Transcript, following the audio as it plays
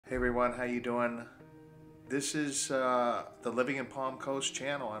Hey everyone, how you doing? This is the Living in Palm Coast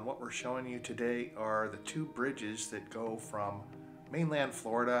channel, and what we're showing you today are the two bridges that go from mainland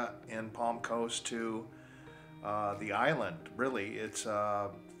Florida in Palm Coast to the island. Really, it's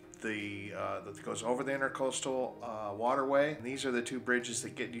that goes over the intercoastal waterway. And these are the two bridges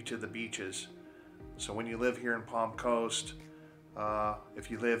that get you to the beaches. So when you live here in Palm Coast, if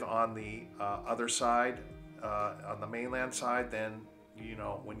you live on the other side, on the mainland side, then you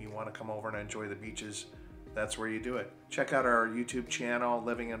know, when you want to come over and enjoy the beaches, that's where you do it. Check out our YouTube channel,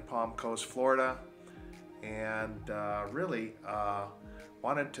 Living in Palm Coast, Florida. And really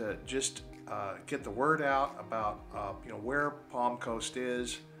wanted to just get the word out about where Palm Coast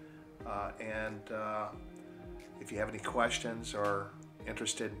is, and if you have any questions or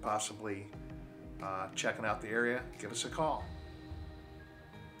interested in possibly checking out the area, give us a call.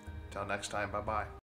 Until next time, bye-bye.